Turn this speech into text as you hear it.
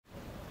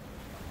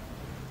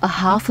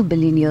500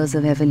 million years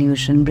of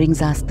evolution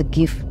brings us the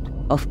gift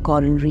of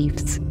coral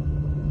reefs,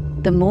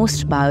 the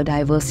most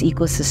biodiverse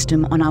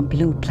ecosystem on our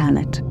blue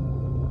planet.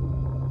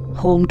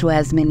 Home to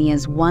as many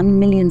as 1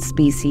 million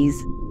species,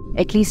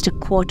 at least a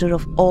quarter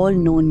of all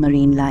known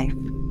marine life.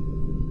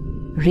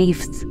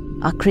 Reefs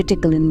are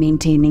critical in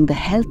maintaining the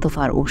health of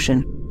our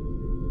ocean.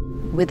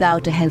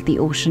 Without a healthy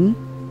ocean,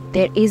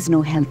 there is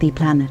no healthy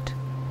planet.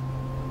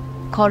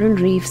 Coral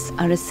reefs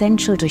are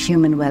essential to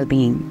human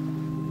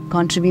well-being,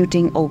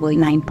 contributing over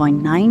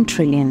 $9.9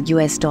 trillion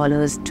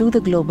to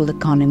the global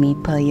economy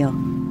per year.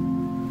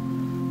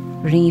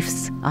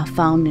 Reefs are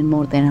found in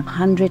more than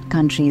 100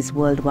 countries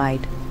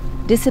worldwide,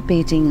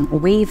 dissipating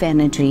wave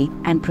energy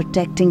and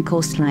protecting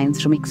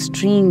coastlines from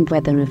extreme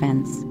weather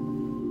events.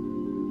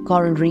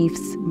 Coral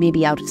reefs may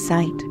be out of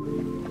sight,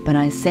 but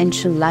are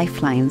essential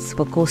lifelines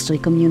for coastal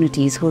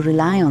communities who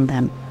rely on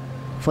them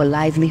for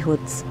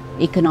livelihoods,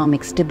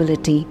 economic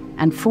stability,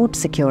 and food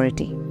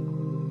security.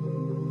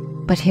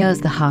 But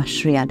here's the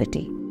harsh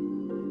reality.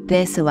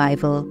 Their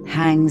survival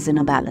hangs in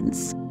a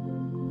balance.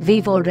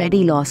 We've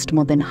already lost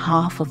more than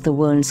half of the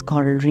world's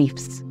coral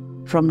reefs,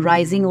 from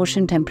rising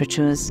ocean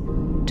temperatures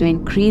to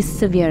increased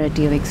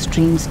severity of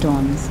extreme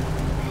storms,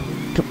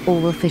 to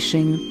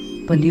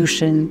overfishing,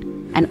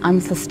 pollution, and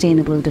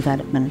unsustainable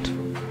development.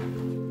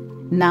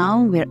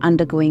 Now we're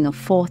undergoing a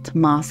fourth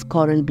mass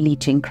coral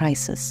bleaching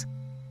crisis.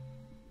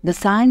 The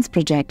science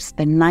projects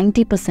that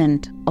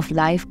 90% of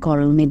live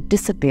coral may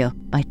disappear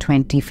by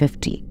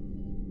 2050.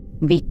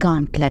 We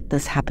can't let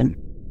this happen.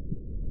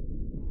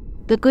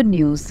 The good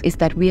news is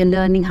that we are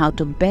learning how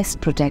to best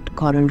protect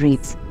coral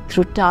reefs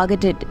through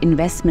targeted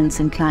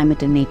investments in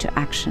climate and nature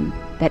action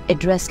that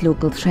address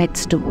local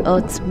threats to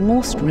Earth's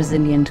most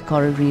resilient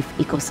coral reef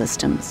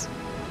ecosystems.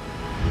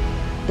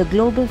 The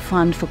Global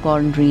Fund for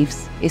Coral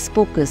Reefs is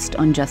focused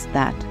on just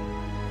that,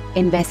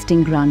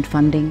 investing grant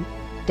funding,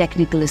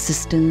 technical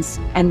assistance,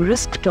 and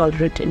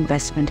risk-tolerant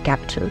investment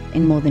capital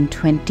in more than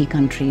 20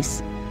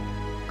 countries,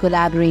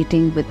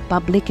 collaborating with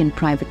public and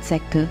private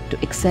sector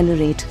to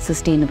accelerate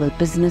sustainable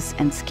business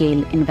and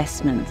scale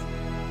investments,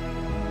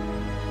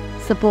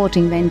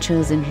 supporting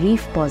ventures in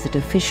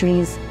reef-positive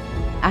fisheries,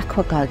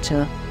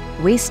 aquaculture,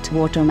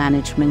 wastewater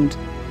management,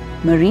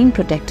 marine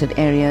protected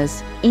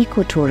areas,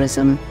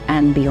 ecotourism,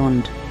 and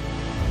beyond.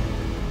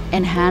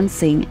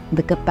 Enhancing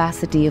the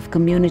capacity of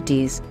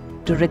communities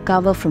to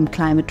recover from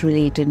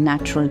climate-related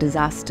natural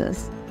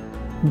disasters,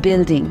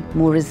 building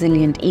more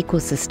resilient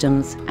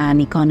ecosystems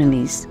and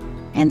economies,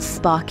 and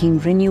sparking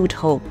renewed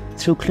hope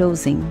through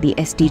closing the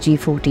SDG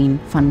 14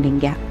 funding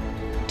gap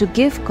to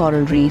give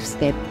coral reefs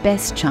their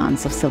best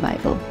chance of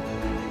survival.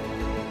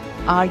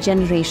 Our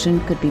generation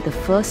could be the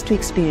first to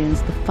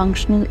experience the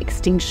functional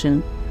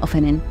extinction of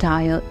an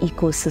entire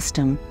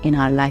ecosystem in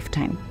our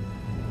lifetime.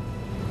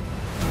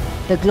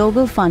 The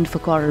Global Fund for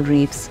Coral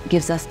Reefs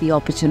gives us the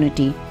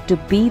opportunity to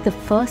be the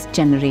first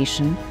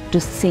generation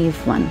to save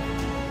one.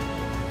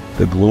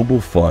 The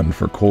Global Fund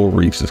for Coral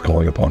Reefs is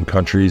calling upon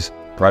countries,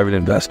 private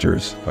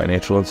investors,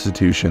 financial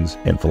institutions,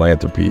 and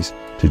philanthropies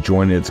to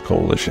join in its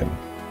coalition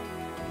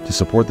to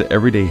support the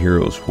everyday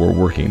heroes who are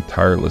working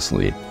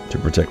tirelessly to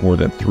protect more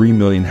than 3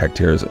 million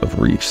hectares of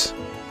reefs,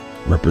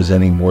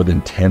 representing more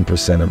than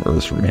 10% of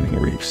Earth's remaining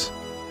reefs.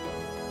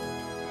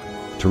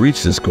 To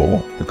reach this goal,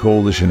 the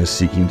coalition is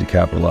seeking to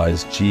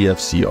capitalize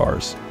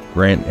GFCRs,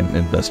 grant and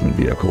investment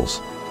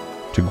vehicles,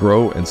 to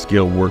grow and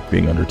scale work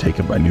being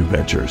undertaken by new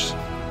ventures,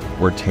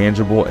 where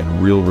tangible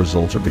and real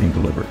results are being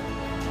delivered.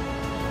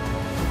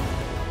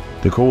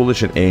 The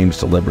coalition aims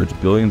to leverage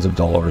billions of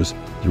dollars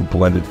through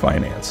blended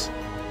finance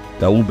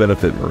that will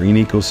benefit marine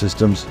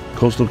ecosystems,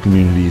 coastal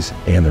communities,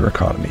 and their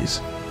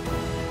economies.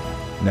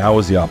 Now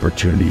is the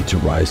opportunity to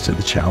rise to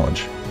the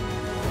challenge,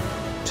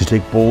 to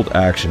take bold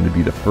action to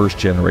be the first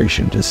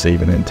generation to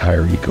save an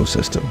entire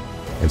ecosystem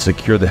and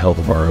secure the health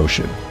of our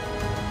ocean.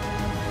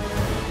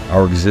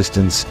 Our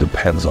existence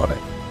depends on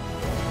it.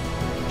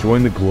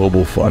 Join the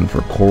Global Fund for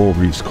Coral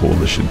Reefs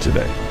Coalition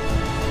today.